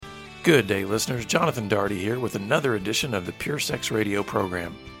Good day, listeners. Jonathan Daugherty here with another edition of the Pure Sex Radio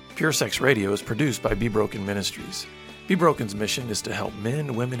program. Pure Sex Radio is produced by Be Broken Ministries. Be Broken's mission is to help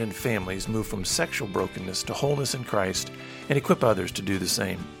men, women, and families move from sexual brokenness to wholeness in Christ and equip others to do the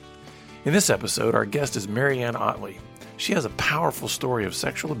same. In this episode, our guest is Marianne Otley. She has a powerful story of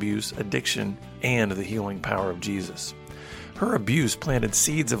sexual abuse, addiction, and the healing power of Jesus. Her abuse planted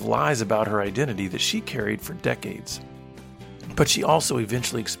seeds of lies about her identity that she carried for decades. But she also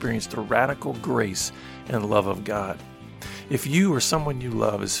eventually experienced the radical grace and love of God. If you or someone you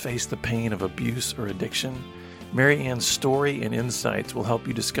love has faced the pain of abuse or addiction, Marianne's story and insights will help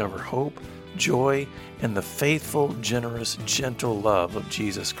you discover hope, joy, and the faithful, generous, gentle love of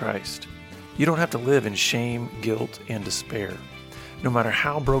Jesus Christ. You don't have to live in shame, guilt, and despair. No matter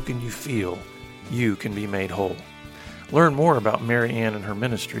how broken you feel, you can be made whole. Learn more about Marianne and her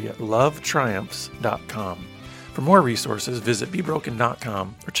ministry at lovetriumphs.com. For more resources, visit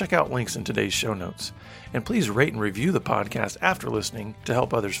bebroken.com or check out links in today's show notes. And please rate and review the podcast after listening to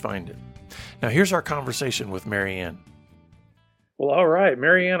help others find it. Now here's our conversation with Marianne. Well, all right,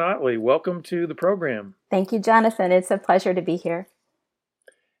 Marianne Otley, welcome to the program. Thank you, Jonathan. It's a pleasure to be here.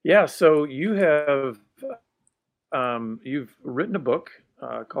 Yeah, so you have you've written a book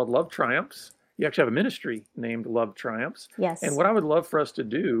called Love Triumphs. You actually have a ministry named Love Triumphs. Yes. And what I would love for us to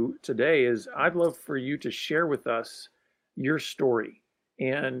do today is I'd love for you to share with us your story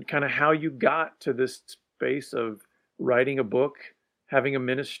and kind of how you got to this space of writing a book, having a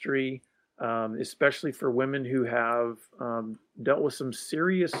ministry, especially for women who have dealt with some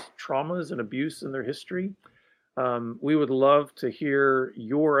serious traumas and abuse in their history. We would love to hear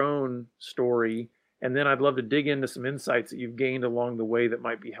your own story. And then I'd love to dig into some insights that you've gained along the way that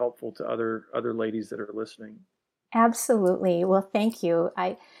might be helpful to other ladies that are listening. Absolutely. Well, thank you.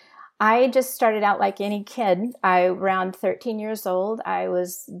 I just started out like any kid. Around 13 years old, I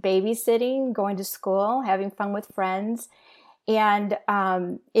was babysitting, going to school, having fun with friends. And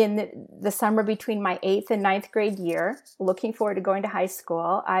in the summer between my 8th and 9th grade year, looking forward to going to high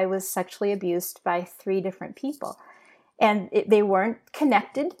school, I was sexually abused by 3 different people. And they weren't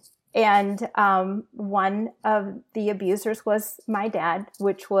connected. And one of the abusers was my dad,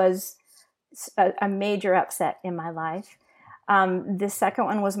 which was a major upset in my life. The second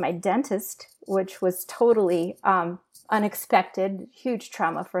one was my dentist, which was totally unexpected, huge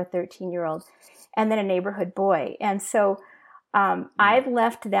trauma for a 13-year-old, and then a neighborhood boy. And so I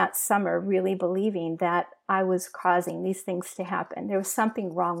left that summer really believing that I was causing these things to happen. There was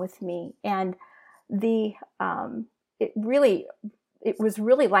something wrong with me. And it was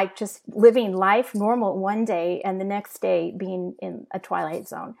really like just living life normal one day and the next day being in a twilight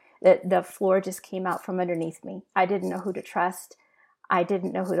zone. The floor just came out from underneath me. I didn't know who to trust. I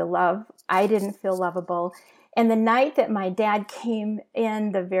didn't know who to love. I didn't feel lovable. And the night that my dad came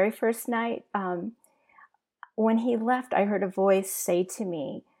in, the very first night, when he left, I heard a voice say to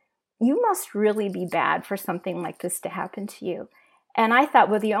me, "You must really be bad for something like this to happen to you." And I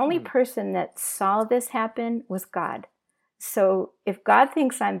thought, well, the only person that saw this happen was God. So if God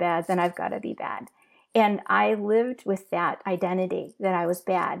thinks I'm bad, then I've got to be bad. And I lived with that identity that I was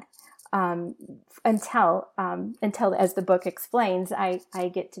bad until, as the book explains, I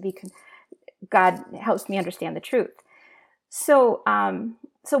get to be, God helps me understand the truth. So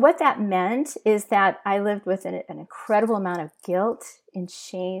what that meant is that I lived with an incredible amount of guilt and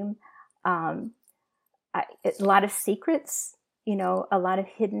shame, a lot of secrets, a lot of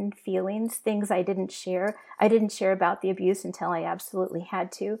hidden feelings, things I didn't share. I didn't share about the abuse until I absolutely had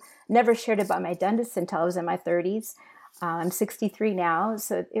to. Never shared about my dentist until I was in my 30s. I'm 63 now,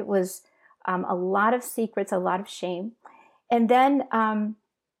 so it was a lot of secrets, a lot of shame. And then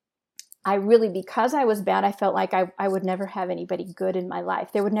because I was bad, I felt like I would never have anybody good in my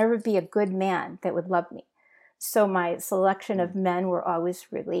life. There would never be a good man that would love me. So my selection of men were always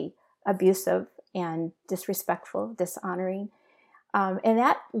really abusive and disrespectful, dishonoring. And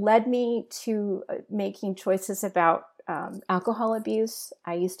that led me to making choices about alcohol abuse.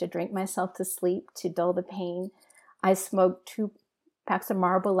 I used to drink myself to sleep to dull the pain. I smoked 2 packs of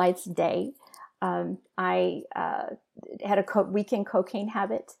Marlboro Lights a day. I had a weekend cocaine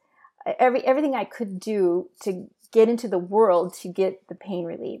habit. Everything I could do to get into the world to get the pain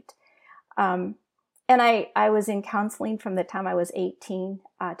relieved. And I was in counseling from the time I was 18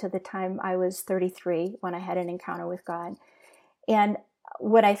 to the time I was 33 when I had an encounter with God. And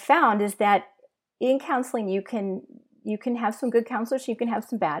what I found is that in counseling, you can have some good counselors, you can have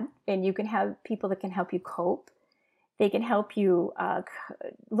some bad, and you can have people that can help you cope. They can help you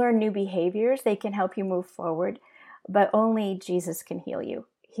learn new behaviors. They can help you move forward, but only Jesus can heal you.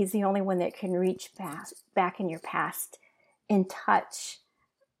 He's the only one that can reach back in your past and touch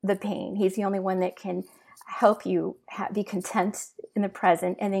the pain. He's the only one that can help you be content in the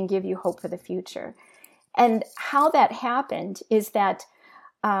present and then give you hope for the future. And how that happened is that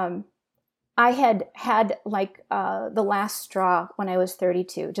I had like the last straw when I was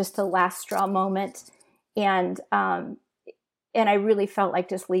 32, just the last straw moment. And I really felt like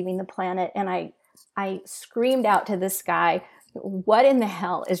just leaving the planet. And I screamed out to the sky, what in the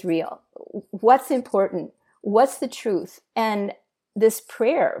hell is real? What's important? What's the truth? And this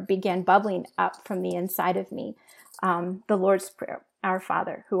prayer began bubbling up from the inside of me. The Lord's Prayer, Our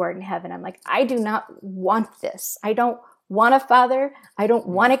Father, who art in heaven. I'm like, I do not want this. I don't want a father. I don't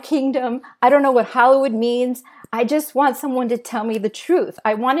want a kingdom. I don't know what Hollywood means. I just want someone to tell me the truth.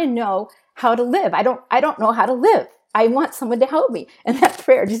 I want to know how to live. I don't know how to live. I want someone to help me. And that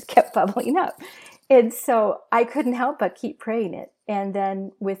prayer just kept bubbling up. And so I couldn't help but keep praying it. And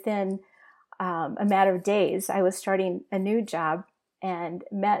then within a matter of days, I was starting a new job and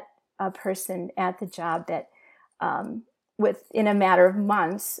met a person at the job that within a matter of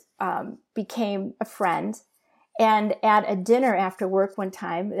months became a friend. And at a dinner after work one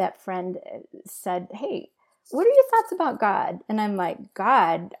time, that friend said, hey, what are your thoughts about God? And I'm like,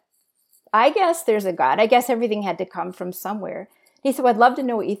 God, I guess there's a God. I guess everything had to come from somewhere. He said, well, I'd love to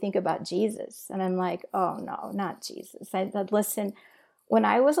know what you think about Jesus. And I'm like, oh, no, not Jesus. I said, listen, when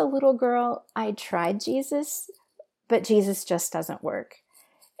I was a little girl, I tried Jesus, but Jesus just doesn't work.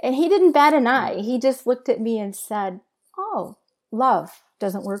 And he didn't bat an eye. He just looked at me and said, oh, love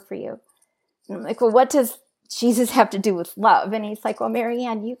doesn't work for you. And I'm like, well, what does Jesus have to do with love? And he's like, well,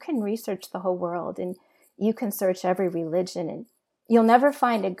 Marianne, you can research the whole world and you can search every religion and you'll never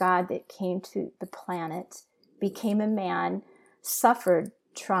find a God that came to the planet, became a man, suffered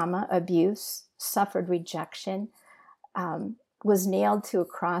trauma, abuse, suffered rejection, was nailed to a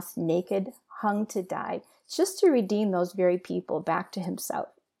cross naked, hung to die, just to redeem those very people back to himself.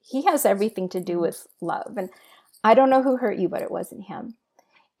 He has everything to do with love. And I don't know who hurt you, but it wasn't him.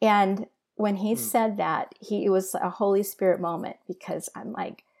 And when he said that, it was a Holy Spirit moment, because I'm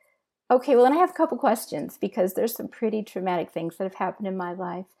like, okay, well, then I have a couple questions, because there's some pretty traumatic things that have happened in my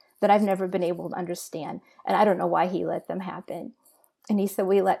life that I've never been able to understand. And I don't know why he let them happen. And he said,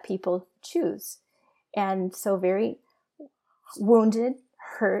 we let people choose. And so very wounded,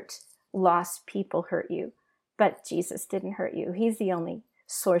 hurt, lost people hurt you. But Jesus didn't hurt you. He's the only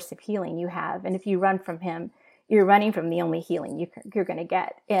source of healing you have. And if you run from him, you're running from the only healing you're going to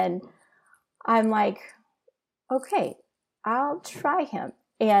get. And I'm like, okay, I'll try him.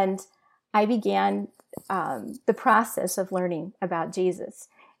 And I began the process of learning about Jesus.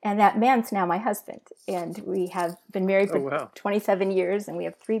 And that man's now my husband. And we have been married for 27 years, and we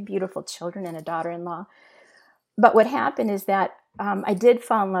have 3 beautiful children and a daughter-in-law. But what happened is that I did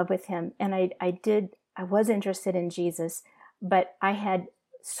fall in love with him, and I was interested in Jesus, but I had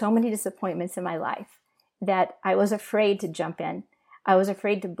so many disappointments in my life that I was afraid to jump in. I was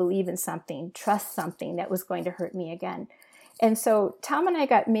afraid to believe in something, trust something that was going to hurt me again. And so Tom and I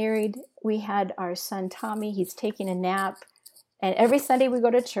got married. We had our son, Tommy. He's taking a nap. And every Sunday we go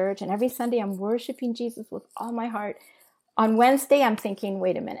to church, and every Sunday I'm worshiping Jesus with all my heart. On Wednesday, I'm thinking,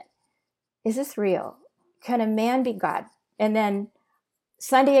 wait a minute, is this real? Can a man be God? And then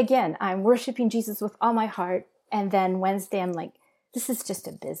Sunday again, I'm worshiping Jesus with all my heart. And then Wednesday, I'm like, this is just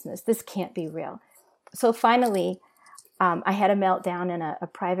a business. This can't be real. So finally, I had a meltdown and a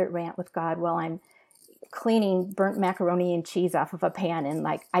private rant with God while I'm cleaning burnt macaroni and cheese off of a pan, and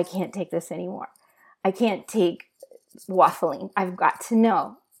like, I can't take this anymore. I can't take waffling. I've got to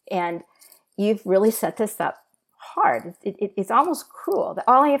know. And you've really set this up hard. It's almost cruel that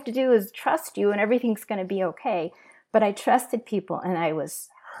all I have to do is trust you and everything's going to be okay. But I trusted people and I was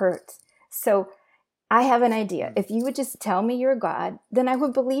hurt. So I have an idea. If you would just tell me you're God, then I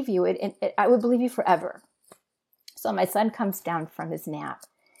would believe you. I would believe you forever. So my son comes down from his nap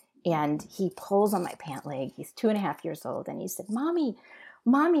and he pulls on my pant leg. He's 2.5 years old. And he said, Mommy,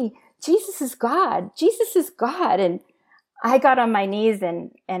 Jesus is God. Jesus is God. And I got on my knees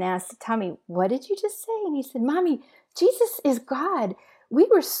and asked Tommy, what did you just say? And he said, Mommy, Jesus is God. We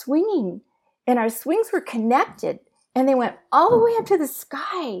were swinging and our swings were connected and they went all the way up to the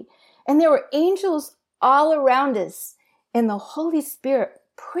sky. And there were angels all around us and the Holy Spirit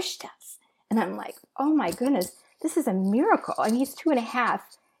pushed us. And I'm like, oh my goodness, this is a miracle. I mean, he's 2.5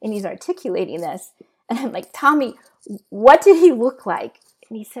 and he's articulating this. And I'm like, Tommy, what did he look like?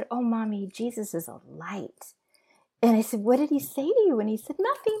 And he said, oh, Mommy, Jesus is a light. And I said, what did he say to you? And he said,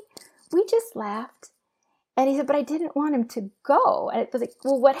 nothing. We just laughed. And he said, but I didn't want him to go. And it was like,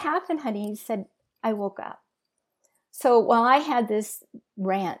 well, what happened, honey? He said, I woke up. So while I had this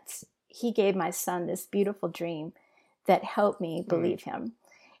rant, he gave my son this beautiful dream that helped me believe him.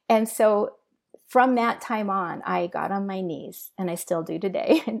 And so from that time on, I got on my knees, and I still do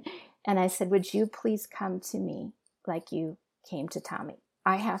today. And I said, would you please come to me like you came to Tommy?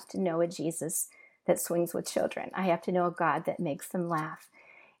 I have to know a Jesus that swings with children. I have to know a God that makes them laugh.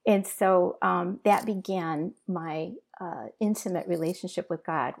 And so that began my intimate relationship with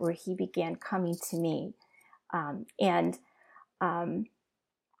God, where he began coming to me. And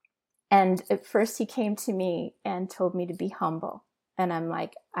at first he came to me and told me to be humble. And I'm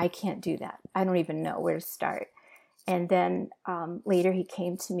like, I can't do that. I don't even know where to start. And then later he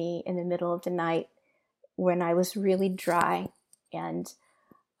came to me in the middle of the night when I was really dry and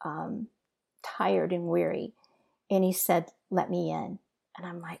tired and weary. And he said, let me in. And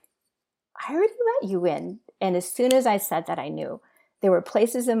I'm like, I already let you in. And as soon as I said that, I knew there were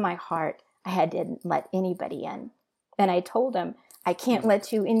places in my heart I hadn't let anybody in. And I told him, I can't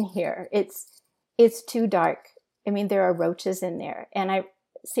let you in here. It's too dark. I mean, there are roaches in there. And I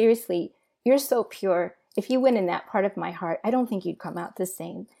seriously, you're so pure. If you went in that part of my heart, I don't think you'd come out the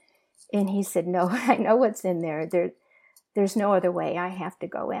same. And he said, no, I know what's in there. There's no other way. I have to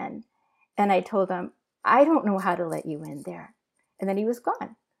go in. And I told him, I don't know how to let you in there. And then he was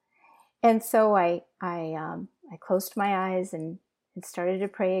gone. And so I closed my eyes and started to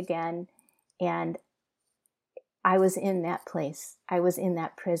pray again. And I was in that place. I was in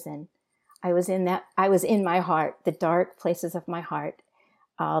that prison. I was in my heart, the dark places of my heart,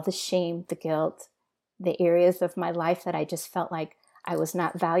 all the shame, the guilt, the areas of my life that I just felt like I was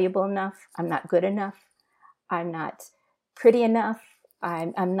not valuable enough. I'm not good enough. I'm not pretty enough.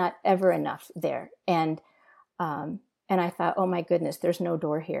 I'm not ever enough there. And I thought, oh my goodness, there's no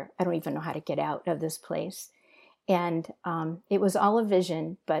door here. I don't even know how to get out of this place. And it was all a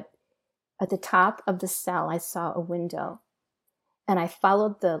vision, but at the top of the cell, I saw a window, and I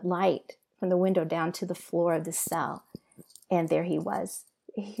followed the light from the window down to the floor of the cell. And there he was.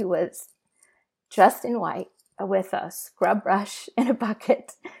 He was dressed in white with a scrub brush and a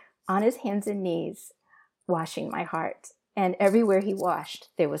bucket on his hands and knees, washing my heart. And everywhere he washed,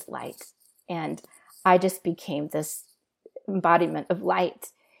 there was light. And I just became this embodiment of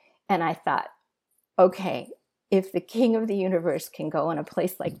light. And I thought, okay, if the King of the universe can go in a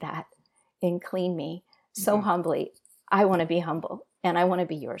place like that and clean me so humbly, I want to be humble, and I want to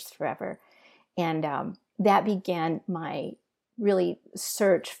be yours forever. And that began my really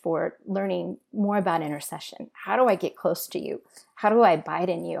search for learning more about intercession. How do I get close to you? How do I abide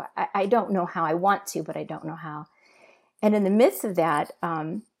in you? I don't know how. I want to, but I don't know how. And in the midst of that,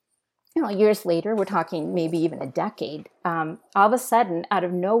 years later, we're talking maybe even a decade, all of a sudden, out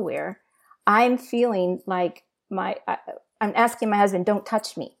of nowhere, I'm feeling like I'm asking my husband, don't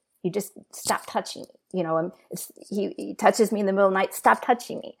touch me. You just stop touching me. He touches me in the middle of the night. Stop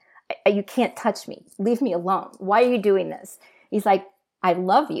touching me. You can't touch me. Leave me alone. Why are you doing this? He's like, I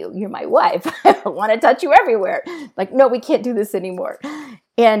love you. You're my wife. I want to touch you everywhere. Like, no, we can't do this anymore.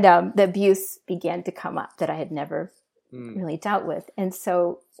 And the abuse began to come up that I had never really dealt with. And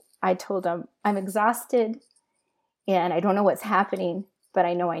so I told him, I'm exhausted and I don't know what's happening, but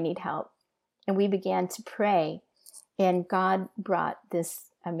I know I need help. And we began to pray. And God brought this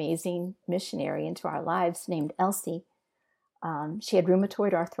amazing missionary into our lives named Elsie. She had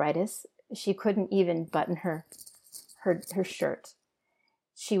rheumatoid arthritis. She couldn't even button her shirt.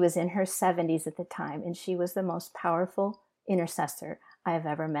 She was in her 70s at the time, and she was the most powerful intercessor I have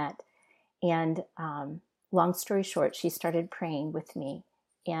ever met. And long story short, she started praying with me.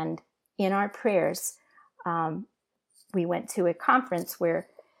 And in our prayers, we went to a conference where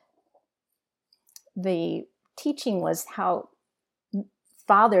the teaching was how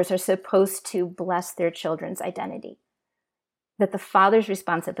fathers are supposed to bless their children's identity. That the father's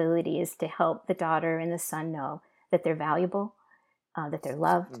responsibility is to help the daughter and the son know that they're valuable, that they're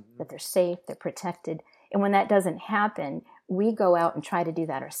loved, that they're safe, they're protected. And when that doesn't happen, we go out and try to do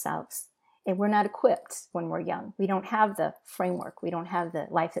that ourselves. And we're not equipped when we're young. We don't have the framework. We don't have the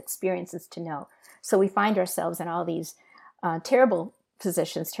life experiences to know. So we find ourselves in all these terrible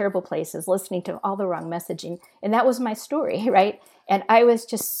positions, terrible places, listening to all the wrong messaging. And that was my story, right? And I was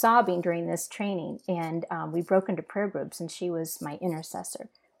just sobbing during this training. And we broke into prayer groups, and she was my intercessor.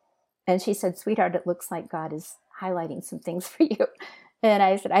 And she said, sweetheart, it looks like God is highlighting some things for you. And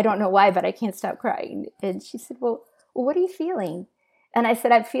I said, I don't know why, but I can't stop crying. And she said, well, what are you feeling? And I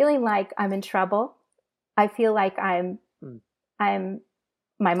said, I'm feeling like I'm in trouble. I feel like my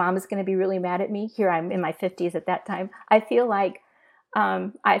mom is going to be really mad at me. Here I'm in my 50s at that time. I feel like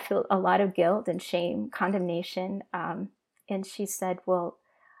I feel a lot of guilt and shame, condemnation. And she said, well,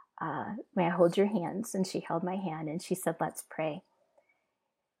 may I hold your hands? And she held my hand and she said, let's pray.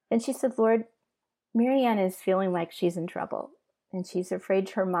 And she said, Lord, Marianne is feeling like she's in trouble. and she's afraid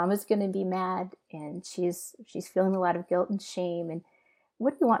her mom is going to be mad, and she's feeling a lot of guilt and shame. And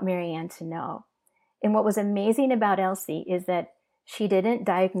what do you want Marianne to know? And what was amazing about Elsie is that she didn't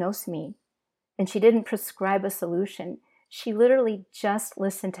diagnose me, and she didn't prescribe a solution. She literally just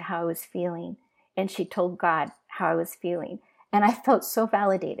listened to how I was feeling, and she told God how I was feeling. And I felt so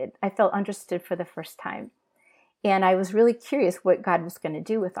validated. I felt understood for the first time. And I was really curious what God was going to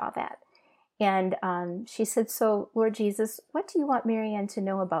do with all that. And she said, so, Lord Jesus, what do you want Marianne to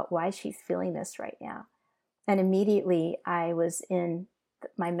know about why she's feeling this right now? And immediately I was in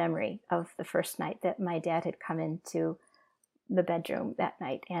my memory of the first night that my dad had come into the bedroom that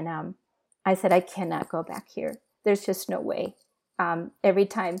night. And I said, I cannot go back here. There's just no way. Every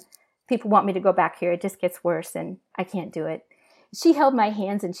time people want me to go back here, it just gets worse, and I can't do it. She held my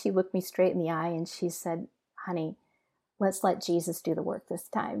hands and she looked me straight in the eye and she said, honey, let's let Jesus do the work this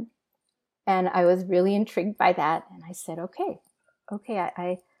time. And I was really intrigued by that. And I said, okay,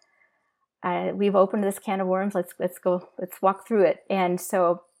 we've opened this can of worms. Let's go, let's walk through it. And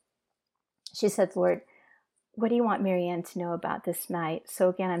so she said, Lord, what do you want Marianne to know about this night? So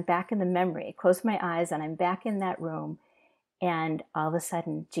again, I'm back in the memory. I closed my eyes and I'm back in that room. And all of a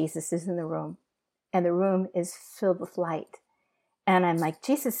sudden, Jesus is in the room. And the room is filled with light. And I'm like,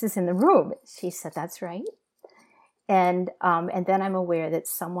 Jesus is in the room. She said, that's right. And then I'm aware that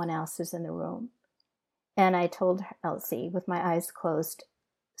someone else is in the room. And I told Elsie with my eyes closed,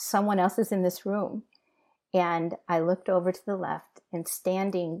 someone else is in this room. And I looked over to the left, and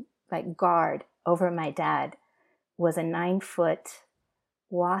standing like guard over my dad was a 9-foot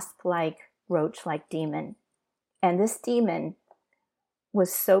wasp-like, roach-like demon. And this demon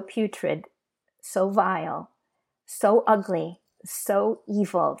was so putrid, so vile, so ugly, so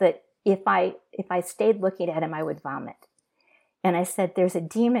evil that if I stayed looking at him, I would vomit. And I said, there's a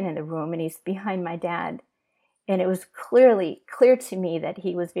demon in the room and he's behind my dad. And it was clear to me that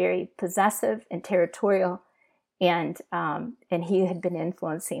he was very possessive and territorial, and he had been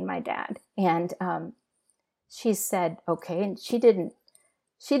influencing my dad. And she said, okay. And she didn't,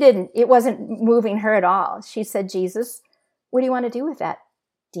 it wasn't moving her at all. She said, Jesus, what do you want to do with that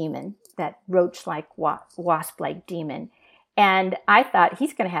demon, that roach-like, wasp-like demon? And I thought,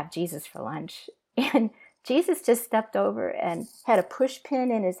 he's going to have Jesus for lunch. And Jesus just stepped over and had a push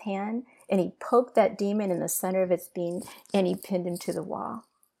pin in his hand, and he poked that demon in the center of its being, and he pinned him to the wall.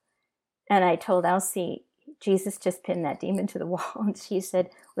 And I told Elsie, Jesus just pinned that demon to the wall. And she said,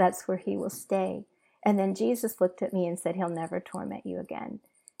 that's where he will stay. And then Jesus looked at me and said, he'll never torment you again.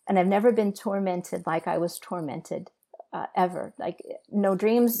 And I've never been tormented like I was tormented ever. Like, no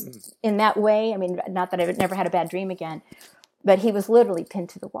dreams in that way. I mean, not that I've never had a bad dream again, but he was literally pinned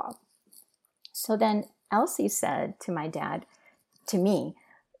to the wall. So then Elsie said to my dad, to me,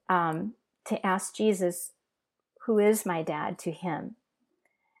 to ask Jesus, who is my dad, to him.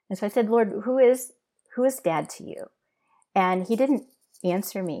 And so I said, Lord, who is dad to you? And he didn't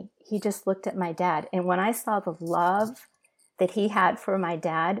answer me. He just looked at my dad. And when I saw the love that he had for my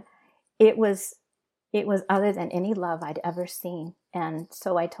dad, it was other than any love I'd ever seen. And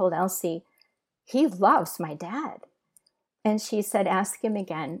so I told Elsie, he loves my dad. And she said, ask him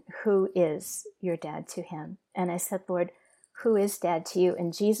again, who is your dad to him? And I said, Lord, who is dad to you?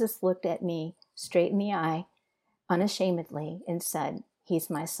 And Jesus looked at me straight in the eye, unashamedly, and said, he's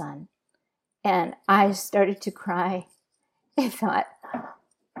my son. And I started to cry and thought,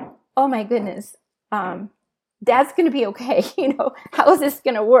 oh my goodness, Dad's going to be okay. How is this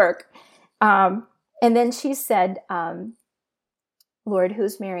going to work? And then she said, Lord,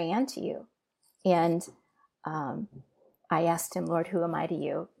 who's Marianne to you? And I asked him, Lord, who am I to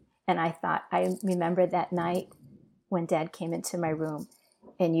you? And I thought, I remembered that night when Dad came into my room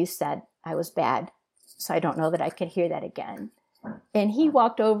and you said I was bad. So I don't know that I could hear that again. And he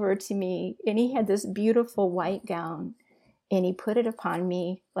walked over to me and he had this beautiful white gown and he put it upon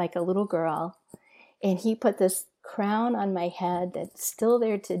me like a little girl. And he put this crown on my head that's still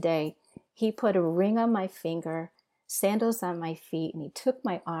there today. He put a ring on my finger, sandals on my feet, and he took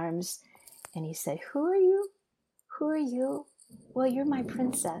my arms and he said, who are you? Who are you? Well, you're my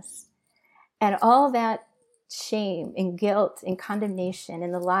princess. And all that shame and guilt and condemnation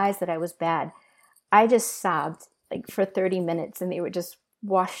and the lies that I was bad, I just sobbed like for 30 minutes and they were just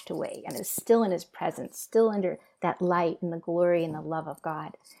washed away. And it's still in his presence, still under that light and the glory and the love of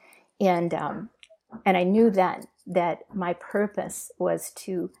God. And I knew then that my purpose was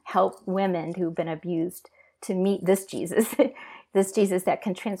to help women who've been abused to meet this Jesus, this Jesus that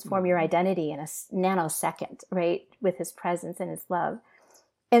can transform your identity in a nanosecond, right? With his presence and his love.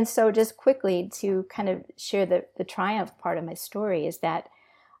 And so just quickly to kind of share the triumph part of my story is that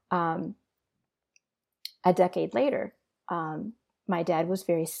a decade later, my dad was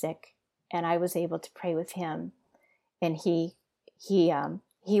very sick, and I was able to pray with him. And he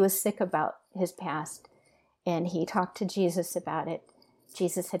was sick about his past, and he talked to Jesus about it.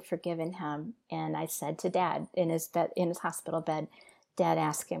 Jesus had forgiven him. And I said to Dad in his hospital bed, Dad,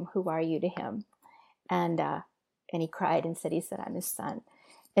 ask him, who are you to him? And he cried and said, I'm his son.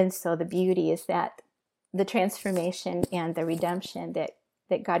 And so the beauty is that the transformation and the redemption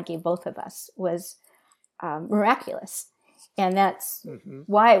that God gave both of us was miraculous. And that's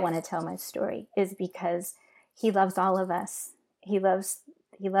why I want to tell my story, is because he loves all of us. He loves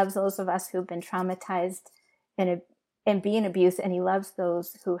those of us who've been traumatized and being abused, and he loves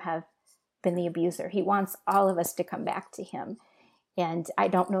those who have been the abuser. He wants all of us to come back to him. And I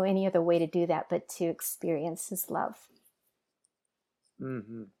don't know any other way to do that but to experience his love.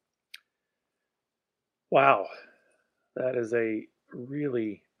 Mm-hmm. Wow. That is a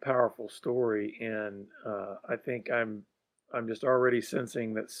really powerful story. And I think I'm just already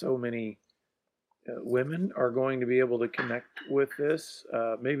sensing that so many women are going to be able to connect with this.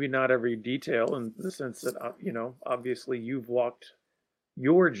 Maybe not every detail, in the sense that, obviously you've walked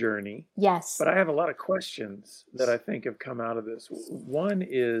your journey. Yes. But I have a lot of questions that I think have come out of this. One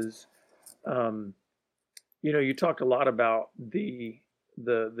is, you talked a lot about the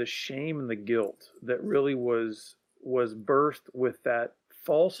shame and the guilt that really was birthed with that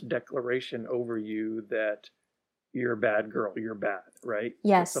false declaration over you that you're a bad girl, you're bad, right?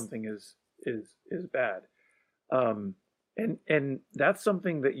 Yes. That something is bad. And that's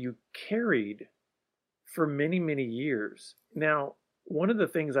something that you carried for many, many years. Now, one of the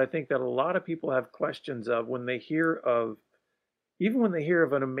things I think that a lot of people have questions of when they hear of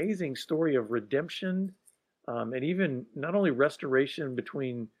an amazing story of redemption, and even not only restoration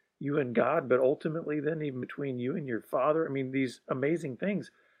between you and God, but ultimately then even between you and your father. I mean, these amazing things.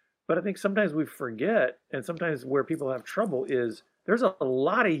 But I think sometimes we forget, and sometimes where people have trouble is there's a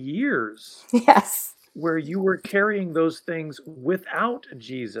lot of years yes, where you were carrying those things without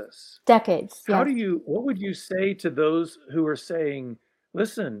Jesus. Decades. Yes. What would you say to those who are saying,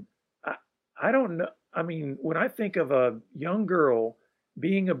 listen, I don't know. I mean, when I think of a young girl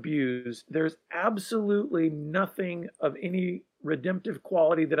being abused, there's absolutely nothing of any redemptive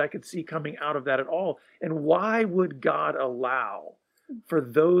quality that I could see coming out of that at all. And why would God allow for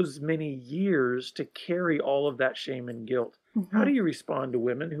those many years to carry all of that shame and guilt? Mm-hmm. How do you respond to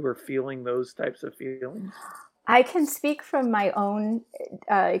women who are feeling those types of feelings? I can speak from my own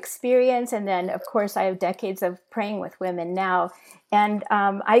experience, and then, of course, I have decades of praying with women now. And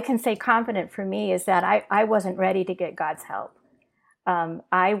I can say confident for me is that I wasn't ready to get God's help.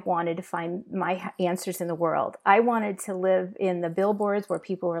 I wanted to find my answers in the world. I wanted to live in the billboards where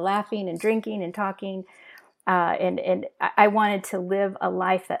people were laughing and drinking and talking. And I wanted to live a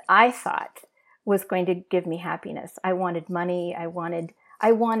life that I thought was going to give me happiness. I wanted money. I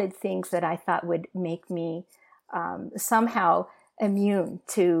wanted things that I thought would make me somehow immune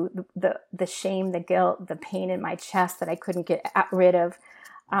to the shame, the guilt, the pain in my chest that I couldn't get rid of.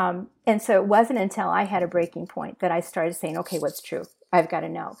 And so it wasn't until I had a breaking point that I started saying, okay, what's true? I've got to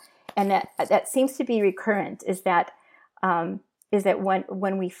know. And that seems to be recurrent, is that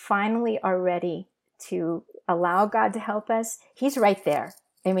when we finally are ready to allow God to help us, he's right there.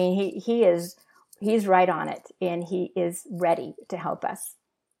 I mean, he's right on it, and he is ready to help us.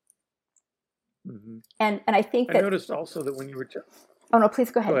 Mm-hmm. And I think I noticed also that when you were oh no,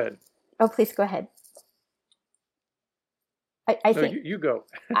 please go ahead. Go ahead. Oh, please go ahead. I think you go.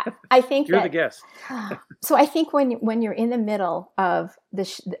 I think you're the guest. So I think when you're in the middle of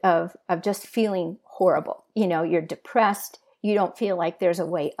of just feeling horrible, you're depressed, you don't feel like there's a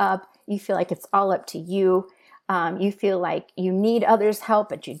way up, you feel like it's all up to you, you feel like you need others' help,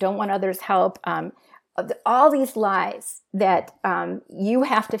 but you don't want others' help. All these lies that you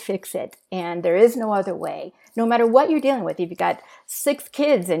have to fix it, and there is no other way. No matter what you're dealing with, if you've got 6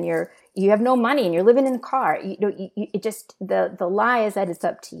 kids and you have no money and you're living in a car, it just the lie is that it's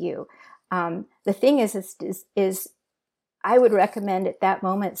up to you. The thing is I would recommend at that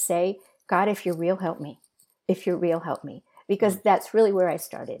moment say, God, if you're real, help me. If you're real, help me, because that's really where I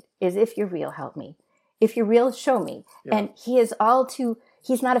started. Is if you're real, help me. If you're real, show me. Yeah. And he's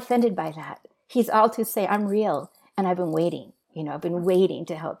not offended by that. He's all to say, I'm real, and I've been waiting. I've been waiting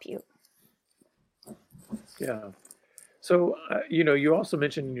to help you. Yeah. So, you also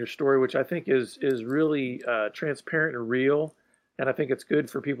mentioned in your story, which I think is really transparent and real, and I think it's good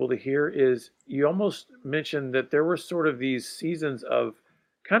for people to hear, is you almost mentioned that there were sort of these seasons of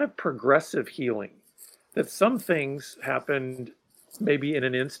kind of progressive healing, that some things happened maybe in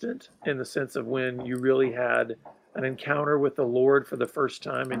an instant, in the sense of when you really had an encounter with the Lord for the first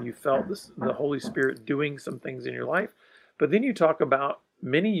time and you felt the Holy Spirit doing some things in your life. But then you talk about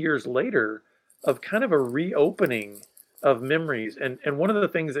many years later of kind of a reopening of memories. And one of the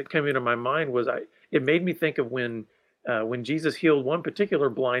things that came into my mind was it made me think of when Jesus healed one particular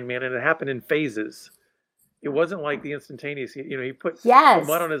blind man, and it happened in phases. It wasn't like the instantaneous, he put the mud Yes.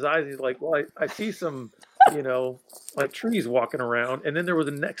 on his eyes. He's like, well, I see some, like trees walking around. And then there was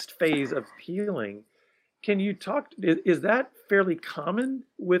a next phase of healing. Can you talk, is that fairly common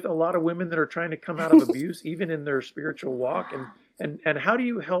with a lot of women that are trying to come out of abuse, even in their spiritual walk? And how do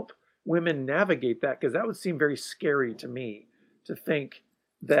you help women navigate that? Because that would seem very scary to me, to think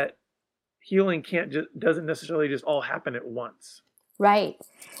that healing doesn't necessarily just all happen at once. Right.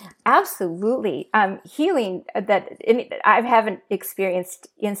 Absolutely. Healing I haven't experienced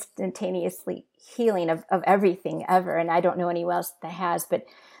instantaneously healing of everything ever. And I don't know anyone else that has, but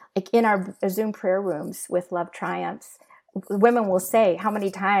like in our Zoom prayer rooms with Love Triumphs, women will say, how many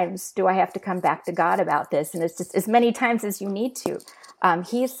times do I have to come back to God about this? And it's just as many times as you need to.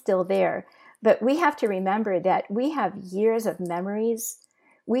 He's still there. But we have to remember that we have years of memories.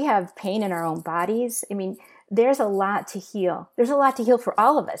 We have pain in our own bodies. I mean, there's a lot to heal. There's a lot to heal for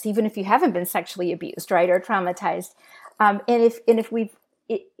all of us, even if you haven't been sexually abused, right, or traumatized. If we've,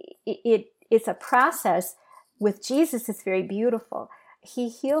 it's a process. With Jesus, it's very beautiful. He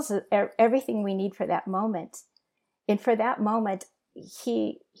heals everything we need for that moment, and for that moment,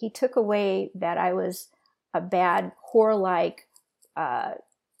 he took away that I was a bad whore-like,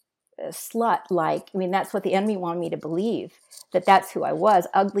 slut-like. I mean, that's what the enemy wanted me to believe, that's who I was,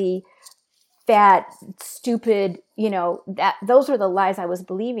 ugly, fat, stupid, that those were the lies I was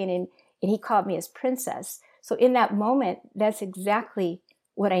believing in, and he called me his princess. So in that moment, that's exactly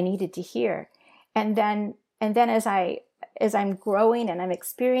what I needed to hear. And then as I'm growing and I'm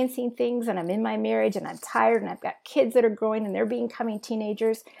experiencing things and I'm in my marriage and I'm tired and I've got kids that are growing and they're becoming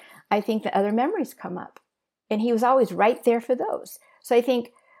teenagers, I think that other memories come up, and he was always right there for those. So I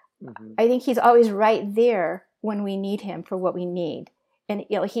think he's always right there when we need him for what we need. And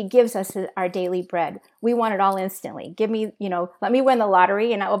he gives us our daily bread. We want it all instantly. Give me, let me win the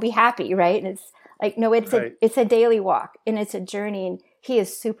lottery and I will be happy, right? And it's like, no, it's a daily walk and it's a journey, and he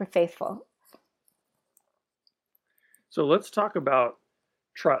is super faithful. So let's talk about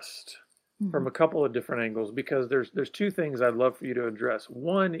trust from a couple of different angles, because there's two things I'd love for you to address.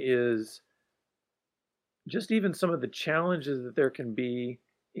 One is just even some of the challenges that there can be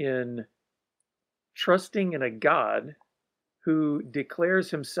in trusting in a God who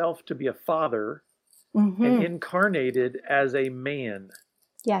declares himself to be a father and incarnated as a man.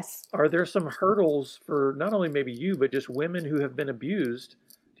 Yes. Are there some hurdles for not only maybe you, but just women who have been abused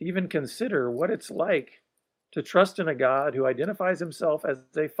to even consider what it's like to trust in a God who identifies himself as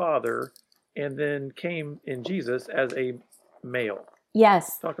a father and then came in Jesus as a male?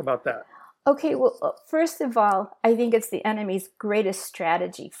 Yes. Talk about that. Okay, well, first of all, I think it's the enemy's greatest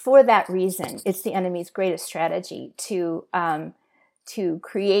strategy. For that reason, it's the enemy's greatest strategy to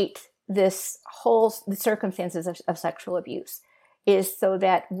create the circumstances of sexual abuse, is so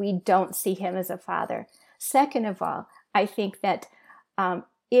that we don't see him as a father. Second of all, I think that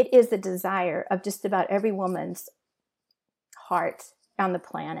it is the desire of just about every woman's heart on the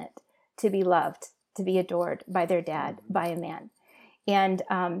planet to be loved, to be adored by their dad, by a man.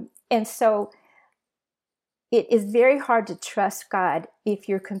 And so it is very hard to trust God if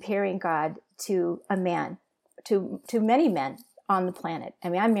you're comparing God to a man, to many men on the planet. I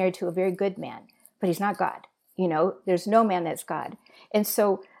mean, I'm married to a very good man, but he's not God. There's no man that's God. And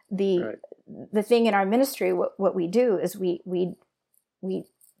so the thing in our ministry, what we do is we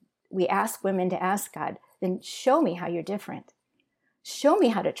ask women to ask God, then show me how you're different. Show me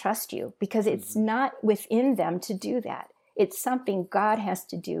how to trust you, because it's not within them to do that. It's something God has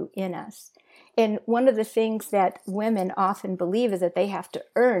to do in us. And one of the things that women often believe is that they have to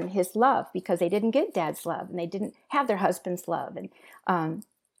earn his love because they didn't get dad's love and they didn't have their husband's love. And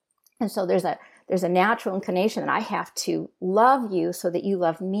so there's a natural inclination that I have to love you so that you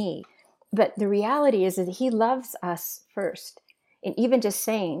love me. But the reality is that he loves us first. And even just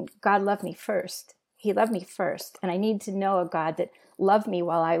saying, God loved me first. He loved me first. And I need to know a God that loved me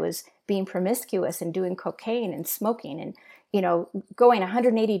while I was being promiscuous and doing cocaine and smoking and, going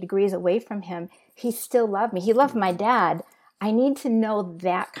 180 degrees away from him. He still loved me. He loved my dad. I need to know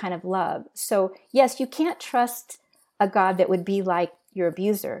that kind of love. So yes, you can't trust a God that would be like your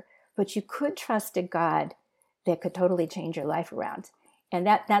abuser, but you could trust a God that could totally change your life around. And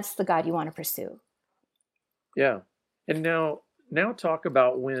that's the God you want to pursue. Yeah. And now talk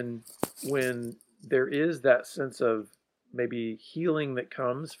about when there is that sense of maybe healing that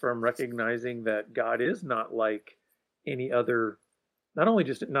comes from recognizing that God is not like any other, not only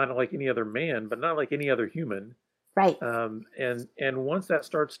just not like any other man, but not like any other human. Right. And once that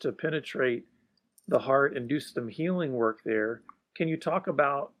starts to penetrate the heart and do some healing work there, can you talk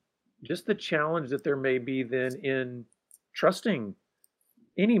about just the challenge that there may be then in trusting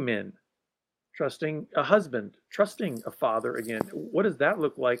any men, trusting a husband, trusting a father again? What does that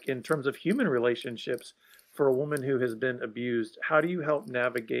look like in terms of human relationships for a woman who has been abused? How do you help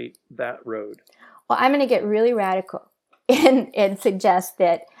navigate that road? Well, I'm going to get really radical and suggest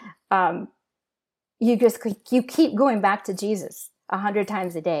that you keep going back to Jesus 100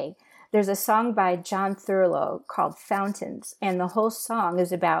 times a day. There's a song by John Thurlow called Fountains, and the whole song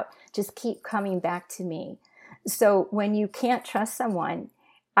is about just keep coming back to me. So when you can't trust someone,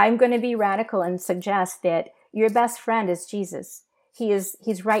 I'm going to be radical and suggest that your best friend is Jesus.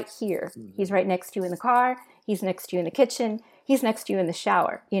 He's right here. Mm-hmm. He's right next to you in the car. He's next to you in the kitchen. He's next to you in the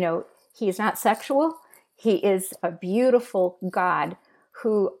shower. You know, he's not sexual. He is a beautiful God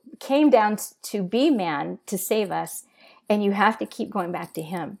who came down to be man to save us. And you have to keep going back to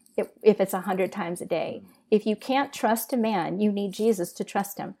him if it's 100 times a day. If you can't trust a man, you need Jesus to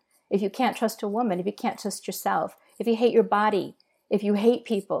trust him. If you can't trust a woman, if you can't trust yourself, if you hate your body, if you hate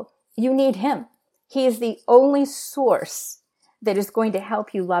people, you need him. He is the only source that is going to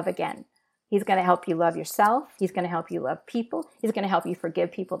help you love again. He's going to help you love yourself. He's going to help you love people. He's going to help you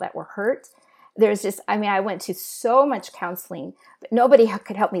forgive people that were hurt. I went to so much counseling, but nobody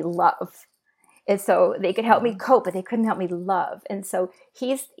could help me love. And so they could help me cope, but they couldn't help me love. And so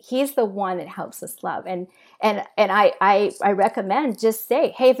he's the one that helps us love. And I recommend just say,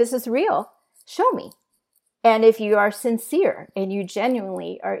 hey, if this is real, show me. And if you are sincere and you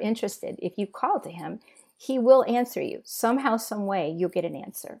genuinely are interested, if you call to him, he will answer you. Somehow, some way, you'll get an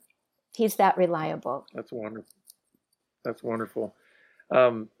answer. He's that reliable. That's wonderful. That's wonderful.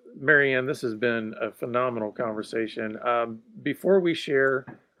 Marianne, this has been a phenomenal conversation. Before you share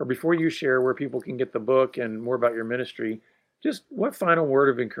where people can get the book and more about your ministry, just what final word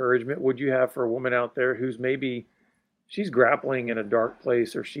of encouragement would you have for a woman out there who's maybe she's grappling in a dark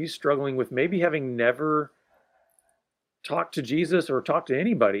place, or she's struggling with maybe having never talked to Jesus or talked to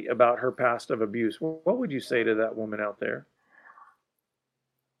anybody about her past of abuse? What would you say to that woman out there?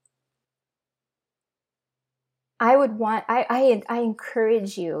 I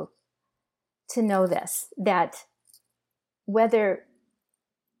encourage you to know this, that whether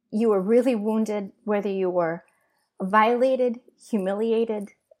you were really wounded, whether you were violated, humiliated,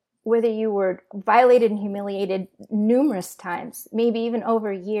 whether you were violated and humiliated numerous times, maybe even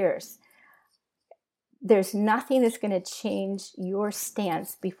over years, there's nothing that's going to change your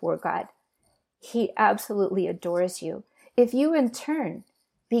stance before God. He absolutely adores you. If you in turn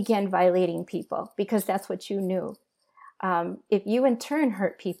begin violating people because that's what you knew, if you in turn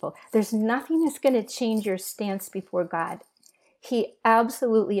hurt people, there's nothing that's going to change your stance before God. He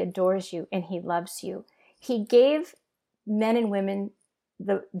absolutely adores you and he loves you. He gave men and women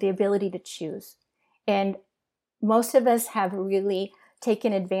the ability to choose. And most of us have really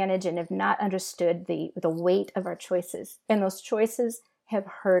taken advantage and have not understood the weight of our choices. And those choices have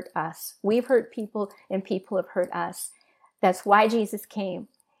hurt us. We've hurt people and people have hurt us. That's why Jesus came.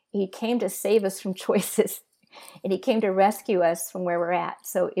 He came to save us from choices and he came to rescue us from where we're at.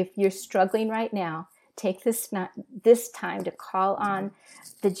 So if you're struggling right now, take this time to call on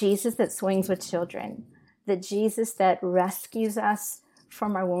the Jesus that swings with children, the Jesus that rescues us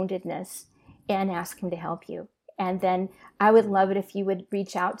from our woundedness, and ask him to help you. And then I would love it if you would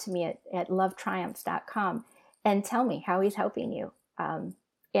reach out to me at lovetriumphs.com and tell me how he's helping you.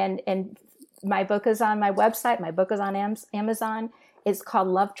 And my book is on my website. My book is on Amazon. It's called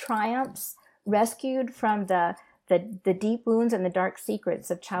Love Triumphs, Rescued from the Deep Wounds and the Dark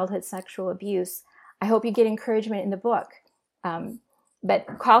Secrets of Childhood Sexual Abuse. I hope you get encouragement in the book. But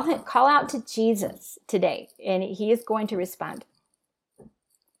call out to Jesus today, and he is going to respond.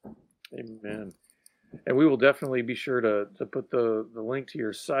 Amen. And we will definitely be sure to put the link to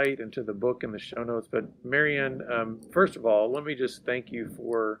your site and to the book in the show notes. But Marianne, first of all, let me just thank you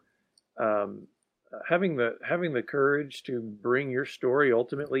for having the courage to bring your story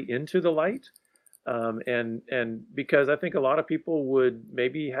ultimately into the light. And because I think a lot of people would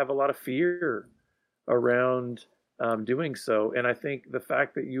maybe have a lot of fear around doing so. And I think the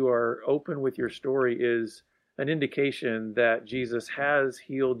fact that you are open with your story is an indication that Jesus has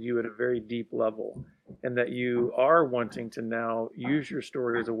healed you at a very deep level, and that you are wanting to now use your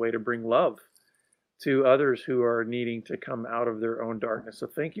story as a way to bring love to others who are needing to come out of their own darkness. So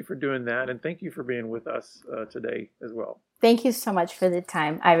thank you for doing that, and thank you for being with us today as well. Thank you so much for the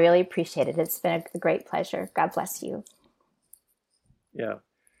time. I really appreciate it. It's been a great pleasure. God bless you. Yeah.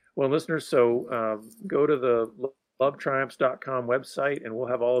 Well, listeners, so go to the lovetriumphs.com website, and we'll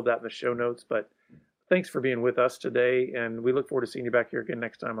have all of that in the show notes. But Thanks for being with us today, and we look forward to seeing you back here again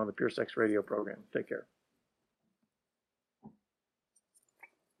next time on the Pure Sex Radio program. Take care.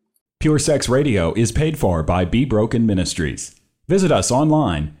 Pure Sex Radio is paid for by Be Broken Ministries. Visit us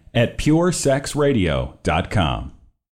online at puresexradio.com.